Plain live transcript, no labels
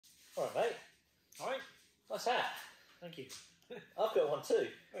All right, mate. All right. Nice hat. Thank you. I've got one too.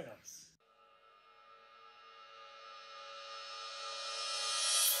 Very nice.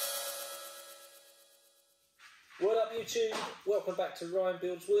 What up, YouTube? Welcome back to Ryan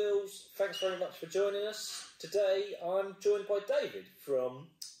Builds Wheels. Thanks very much for joining us. Today I'm joined by David from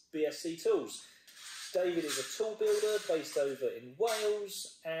BSC Tools. David is a tool builder based over in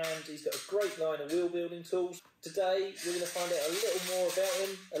Wales, and he's got a great line of wheel building tools. Today we're going to find out a little more about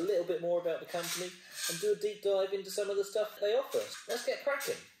him, a little bit more about the company, and do a deep dive into some of the stuff they offer. Let's get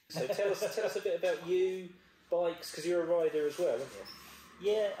cracking. So tell us a bit about you, bikes, because you're a rider as well, aren't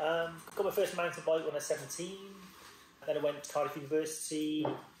you? Yeah, got my first mountain bike when I was 17. Then I went to Cardiff University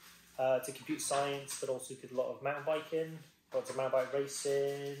to computer science, but also did a lot of mountain biking. Got to mountain bike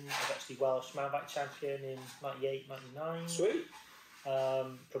racing. I was actually Welsh mountain bike champion in 98, 99. Sweet.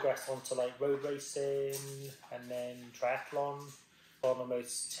 Progressed on to like road racing and then triathlon for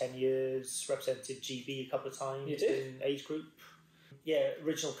almost 10 years. Represented GB a couple of times. You did? In age group. Yeah,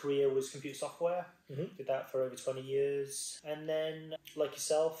 original career was computer software. Mm-hmm. Did that for over 20 years. And then, like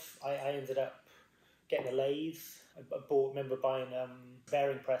yourself, I ended up getting a lathe. I remember buying a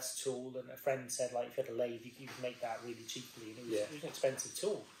bearing press tool, and a friend said, like, if you had a lathe, you could make that really cheaply. And it was an expensive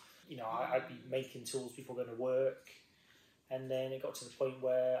tool. You know, I'd be making tools before going to work. And then it got to the point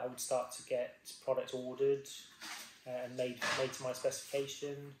where I would start to get product ordered and made to my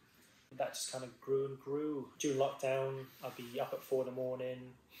specification. That just kind of grew and grew. During lockdown, I'd be up at 4 in the morning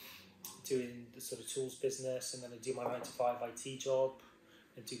doing the sort of tools business, and then I'd do my 9 to 5 IT job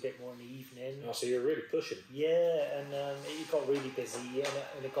and do a bit more in the evening. Oh, so you're really pushing. Yeah, and it got really busy,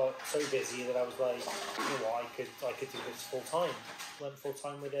 and it got so busy that I was like, you know what, I could do this full time. Went full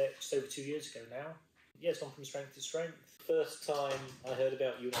time with it just over 2 years ago now. Yeah, it's gone from strength to strength. First time I heard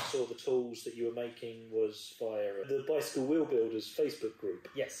about you and I saw the tools that you were making was via the Bicycle Wheel Builders Facebook group.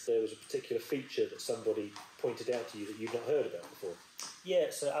 Yes. There was a particular feature that somebody pointed out to you that you'd not heard about before. Yeah,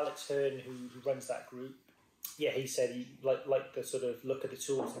 so Alex Hearn, who runs that group, yeah, he said he liked the sort of look at the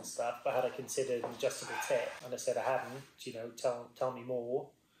tools and stuff, but had I considered an adjustable tip? And I said I hadn't, you know, tell me more.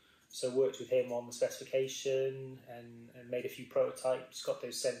 So worked with him on the specification and made a few prototypes, got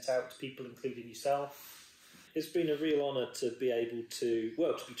those sent out to people, including yourself. It's been a real honour to be able to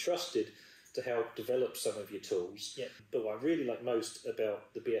be trusted to help develop some of your tools. Yeah. But what I really like most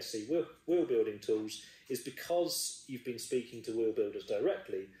about the BSC wheel building tools is because you've been speaking to wheel builders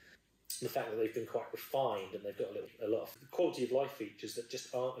directly, the fact that they've been quite refined and they've got a lot of quality of life features that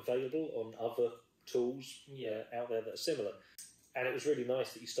just aren't available on other tools out there that are similar. And it was really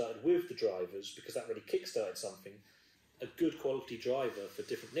nice that you started with the drivers, because that really kick-started something. A good quality driver for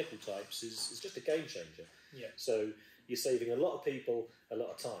different nipple types is just a game changer. Yeah. So you're saving a lot of people a lot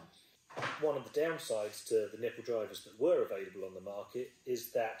of time. One of the downsides to the nipple drivers that were available on the market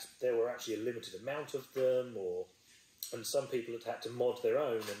is that there were actually a limited amount of them, and some people had to mod their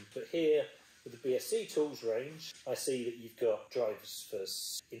own. But here, with the BSC Tools range, I see that you've got drivers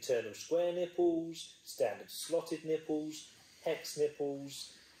for internal square nipples, standard slotted nipples, hex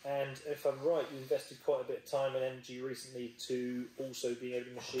nipples, and if I'm right, you invested quite a bit of time and energy recently to also be able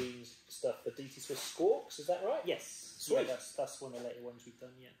to machine stuff for DT Swiss Squawks, is that right? Yes. Sweet. Yeah, that's one of the later ones we've done,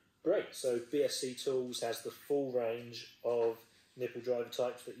 yeah. Great, so BSC Tools has the full range of nipple driver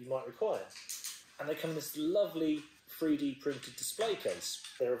types that you might require. And they come in this lovely 3D printed display case.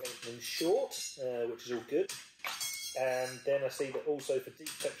 They're available in short, which is all good. And then I see that also for deep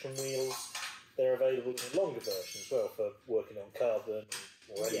section wheels, they're available in a longer version as well for working on carbon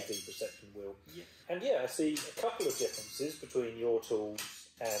or any deeper section wheel. Yeah. And I see a couple of differences between your tools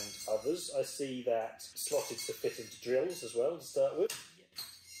and others. I see that slotted to fit into drills as well to start with.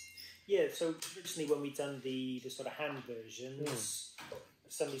 Yeah, so originally when we'd done the sort of hand versions,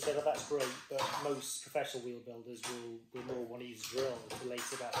 somebody said, oh, that's great, but most professional wheel builders will more want to use a drill to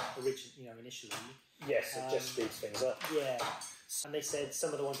lace it up initially. Yes, it just speeds things up. Yeah. And they said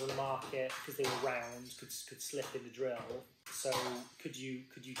some of the ones on the market, because they were round, could slip in the drill. So could you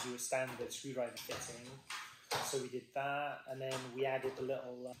do a standard screwdriver fitting? So we did that, and then we added a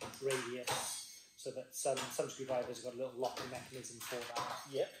little radius, so that some screwdrivers got a little locking mechanism for that.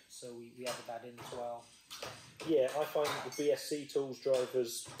 Yep. So we added that in as well. Yeah, I find that the BSC Tools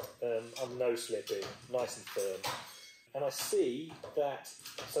drivers are no slipping, nice and firm. And I see that,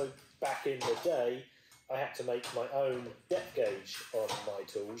 so back in the day, I had to make my own depth gauge on my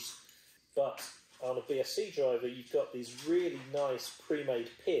tools, but on a BSC driver, you've got these really nice pre-made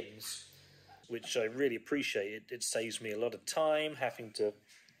pins, which I really appreciate. It saves me a lot of time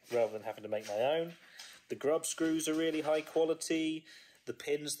rather than having to make my own. The grub screws are really high quality. The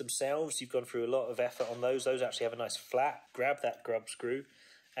pins themselves, you've gone through a lot of effort on those. Those actually have a nice flat. Grab that grub screw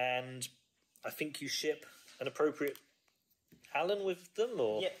and I think you ship an appropriate Allen with them,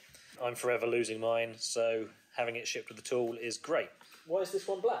 or Yep. I'm forever losing mine, so having it shipped with the tool is great. Why is this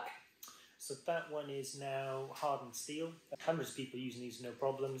one black? So that one is now hardened steel. Hundreds of people using these, no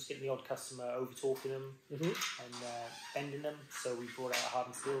problems. Getting the odd customer over torquing them and bending them. So we brought out a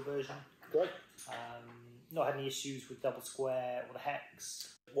hardened steel version. Great. Not had any issues with double square or the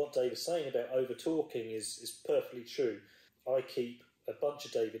hex. What Dave was saying about over torquing is perfectly true. I keep a bunch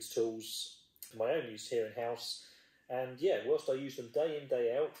of David's tools for my own use here in house. And yeah, whilst I use them day in,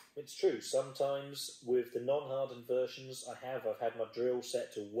 day out, it's true. Sometimes with the non-hardened versions I've had my drill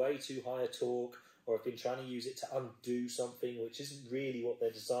set to way too high a torque, or I've been trying to use it to undo something which isn't really what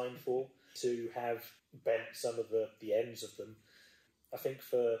they're designed for, to have bent some of the ends of them. I think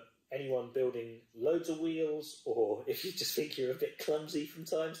for anyone building loads of wheels, or if you just think you're a bit clumsy from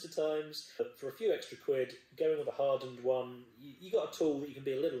times to times, for a few extra quid, going with a hardened one, you got a tool that you can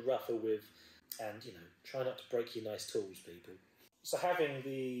be a little rougher with. And, you know, try not to break your nice tools, people. So having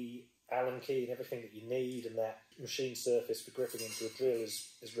the Allen key and everything that you need, and that machine surface for gripping into a drill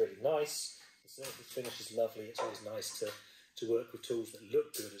is really nice. The surface finish is lovely. It's always nice to work with tools that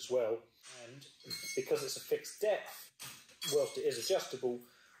look good as well. And because it's a fixed depth, whilst it is adjustable,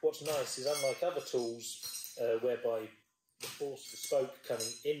 what's nice is, unlike other tools whereby the force of the spoke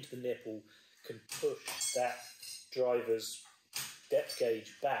coming into the nipple can push that driver's depth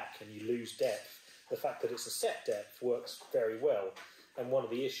gauge back and you lose depth, the fact that it's a set depth works very well. And one of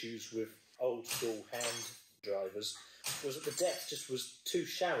the issues with old school hand drivers was that the depth just was too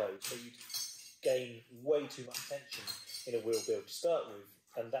shallow, so you'd gain way too much tension in a wheel build to start with,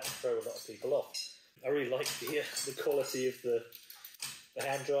 and that would throw a lot of people off. I really like the quality of the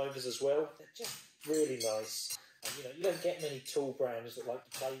hand drivers as well. They're just really nice. And you know, you don't get many tool brands that like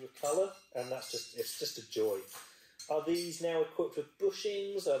to play with colour, and it's just a joy. Are these now equipped with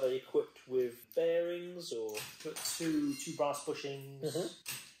bushings? Are they equipped with bearings? Or Put two brass bushings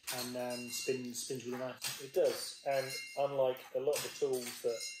and spins really nice. It does. And unlike a lot of the tools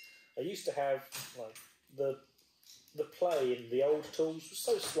that I used to have, like the play in the old tools was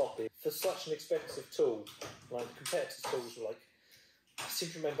so sloppy for such an expensive tool. Like competitor tools were like, I seem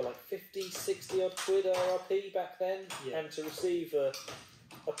to remember, like 50, 60 odd quid RRP back then, and to receive a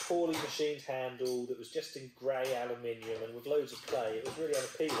poorly machined handle that was just in grey aluminium and with loads of play, it was really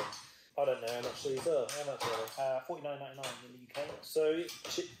unappealing. I don't know how much these are. How much are they? $49.99 in the UK. So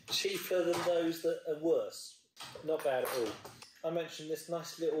cheaper than those that are worse. Not bad at all. I mentioned this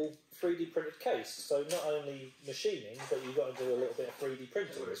nice little 3D printed case. So not only machining, but you've got to do a little bit of 3D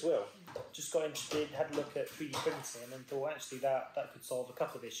printing as well. Just got interested, had a look at 3D printing, and thought actually that could solve a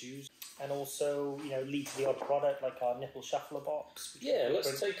couple of issues. And also, you know, lead to the odd product like our nipple shuffler box. Yeah,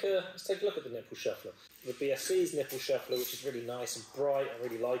 let's take a look at the nipple shuffler. The BSC's nipple shuffler, which is really nice and bright. I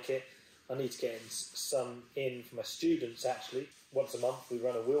really like it. I need to get some in for my students, actually. Once a month we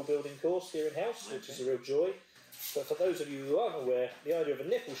run a Wheelbuilding course here in house, which is a real joy. But for those of you who aren't aware, the idea of a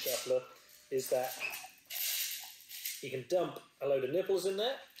nipple shuffler is that you can dump a load of nipples in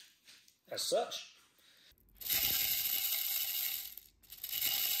there, as such.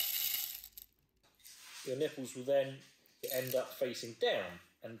 Your nipples will then end up facing down,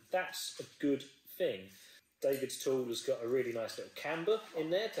 and that's a good thing. David's tool has got a really nice little camber in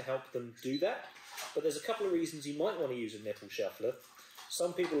there to help them do that, but there's a couple of reasons you might want to use a nipple shuffler.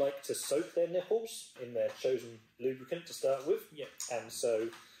 Some people like to soak their nipples in their chosen lubricant to start with, and so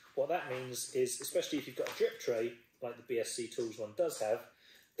what that means is, especially if you've got a drip tray like the BSC Tools one does have,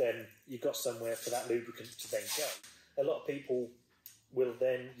 then you've got somewhere for that lubricant to then go. A lot of people will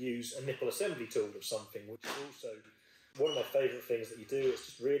then use a nipple assembly tool of something, which is also one of my favourite things that you do. It's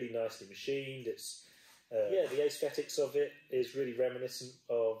just really nicely machined. It's the aesthetics of it is really reminiscent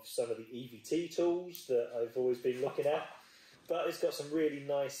of some of the EVT tools that I've always been looking at, but it's got some really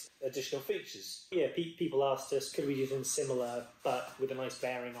nice additional features. Yeah, people asked us, could we do something similar but with a nice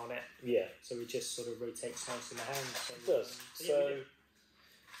bearing on it? Yeah. So it just sort of rotates nice in the hand. So, it does. So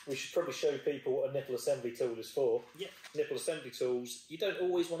we should probably show people what a nipple assembly tool is for. Yeah. Nipple assembly tools, you don't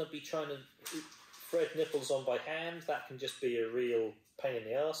always want to be trying to thread nipples on by hand. That can just be a real pain in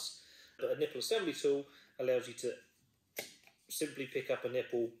the arse. But a nipple assembly tool allows you to simply pick up a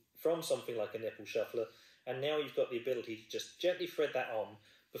nipple from something like a nipple shuffler, and now you've got the ability to just gently thread that on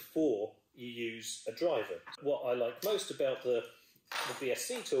before you use a driver. What I like most about the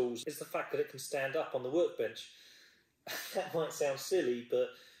BSC tools is the fact that it can stand up on the workbench. That might sound silly, but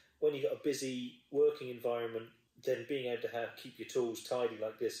when you've got a busy working environment, then being able to keep your tools tidy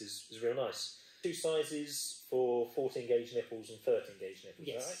like this is real nice. Two sizes for 14 gauge nipples and 13 gauge nipples,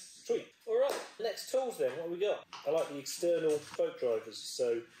 Yes. right? Sweet. Alright, next tools then, what have we got? I like the external spoke drivers,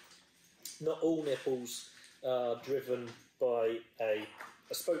 so not all nipples are driven by a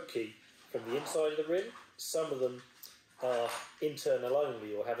spoke key from the inside of the rim. Some of them are internal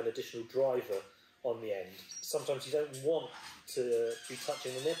only or have an additional driver on the end. Sometimes you don't want to be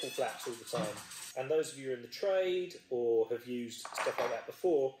touching the nipple flaps all the time. And those of you in the trade or have used stuff like that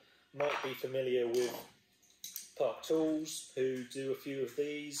before might be familiar with Park Tools, who do a few of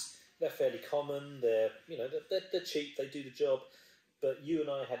these. They're fairly common. They're cheap. They do the job. But you and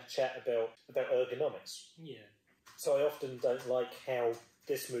I had a chat about ergonomics. Yeah. So I often don't like how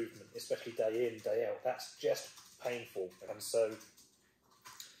this movement, especially day in, day out, that's just painful. And so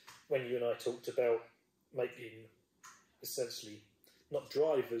when you and I talked about making essentially not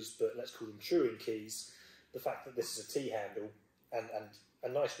drivers, but let's call them truing keys, the fact that this is a T-handle and a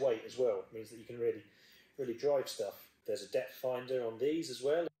nice weight as well means that you can really drive stuff. There's a depth finder on these as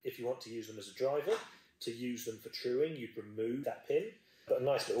well. If you want to use them as a driver, to use them for truing, you'd remove that pin. But a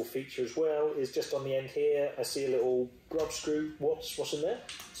nice little feature as well is just on the end here, I see a little grub screw. What's in there?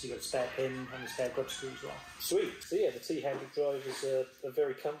 So you've got a spare pin and a spare grub screw as well. Sweet. So yeah, the T-handle drivers are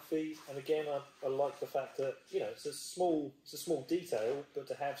very comfy, and again, I like the fact that it's a small detail, but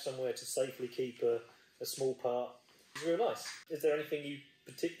to have somewhere to safely keep a small part is real nice. Is there anything you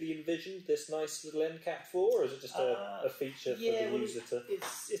particularly envisioned this nice little end cap for, or is it just a feature for the user to?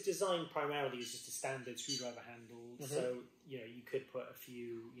 It's designed primarily as just a standard screwdriver handle, so you could put a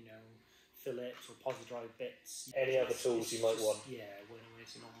few fillets or posi drive bits. Any other tools you might want? Yeah, when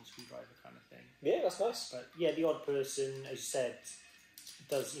it's a normal screwdriver kind of thing. Yeah, that's nice. But yeah, the odd person, as you said,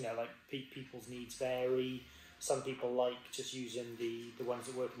 does like people's needs vary. Some people like just using the ones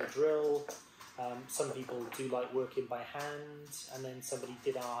that work in the drill. Some people do like working by hand, and then somebody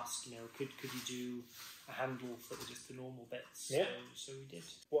did ask, could you do a handle for just the normal bits? Yeah. So we did.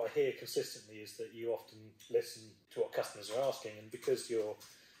 What I hear consistently is that you often listen to what customers are asking, and because you're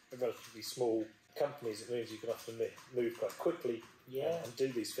a relatively small company, it means you can often move quite quickly and do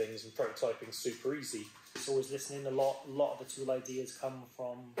these things, and prototyping's super easy. It's always listening. A lot of the tool ideas come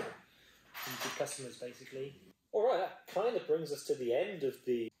from good customers, basically. All right, that kind of brings us to the end of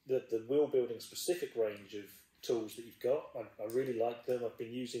the wheel building specific range of tools that you've got. I really like them. I've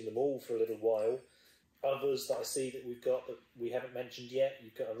been using them all for a little while. Others that I see that we've got that we haven't mentioned yet,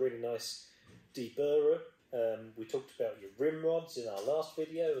 you've got a really nice deburrer. We talked about your rim rods in our last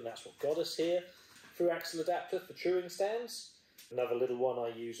video, and that's what got us here. Through axle adapter for truing stands. Another little one I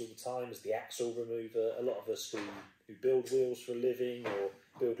use all the time is the axle remover. A lot of us who build wheels for a living or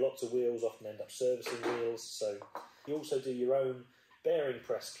build lots of wheels often end up servicing wheels. So you also do your own bearing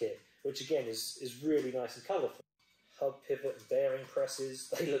press kit, which again is really nice and colourful. Hub pivot and bearing presses,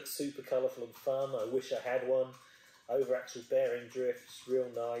 they look super colourful and fun. I wish I had one. Over axle bearing drifts, real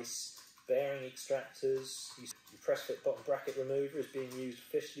nice. Bearing extractors. Your press fit bottom bracket remover is being used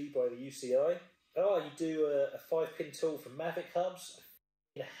officially by the UCI. Oh, you do a 5-pin tool for Mavic hubs.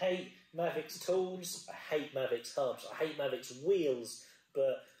 I hate Mavic's tools. I hate Mavic's hubs. I hate Mavic's wheels.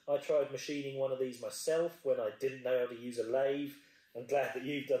 But I tried machining one of these myself when I didn't know how to use a lathe. I'm glad that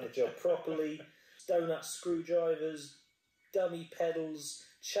you've done the job properly. Donut screwdrivers, dummy pedals,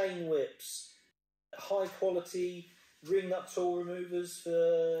 chain whips, high quality ring nut tool removers for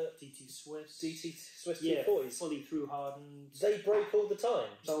DT Swiss. T40s. Fully through hardened. They break all the time.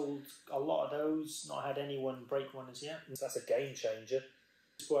 Sold a lot of those. Not had anyone break one as yet. That's a game changer.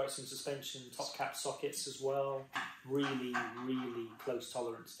 Worked some suspension top cap sockets as well. Really close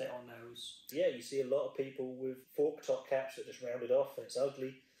tolerance fit on those. Yeah, you see a lot of people with fork top caps that just rounded off and it's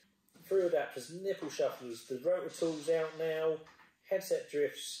ugly. Through adapters, nipple shufflers, the rotor tool's out now, headset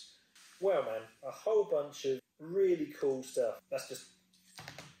drifts. Well, man, a whole bunch of really cool stuff. That's just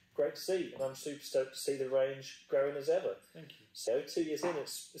great to see, and I'm super stoked to see the range growing as ever. Thank you. So 2 years in,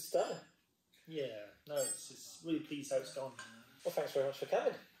 it's stunning. Yeah, no, it's really pleased how it's gone. Well, thanks very much for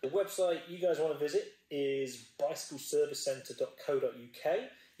coming. The website you guys want to visit is bicycleservicecentre.co.uk.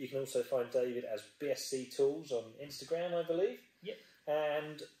 You can also find David as BSC Tools on Instagram, I believe. Yep.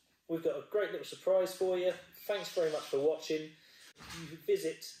 And we've got a great little surprise for you. Thanks very much for watching. You can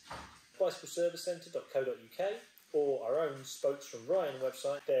visit bicycleservicecentre.co.uk or our own Spokes from Ryan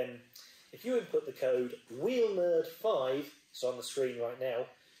website. Then if you input the code WheelNerd5, it's on the screen right now,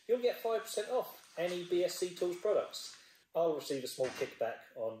 you'll get 5% off any BSC Tools products. I'll receive a small kickback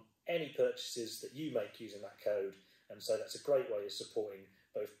on any purchases that you make using that code, and so that's a great way of supporting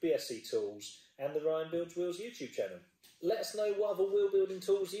both BSC Tools and the Ryan Builds Wheels YouTube channel. Let us know what other wheel building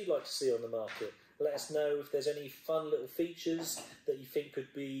tools you'd like to see on the market. Let us know if there's any fun little features that you think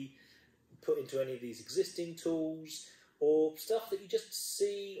could be put into any of these existing tools, or stuff that you just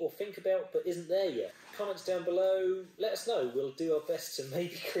see or think about but isn't there yet. Comments down below, let us know. We'll do our best to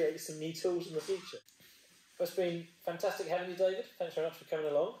maybe create some new tools in the future. It's been fantastic having you, David. Thanks very much for coming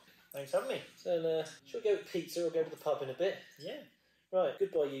along. Thanks for having me. So, shall we go eat pizza or go to the pub in a bit? Yeah. Right,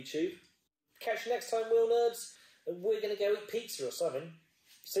 goodbye YouTube. Catch you next time, Wheel Nerds, and we're going to go eat pizza or something.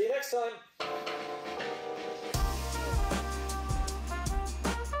 See you next time.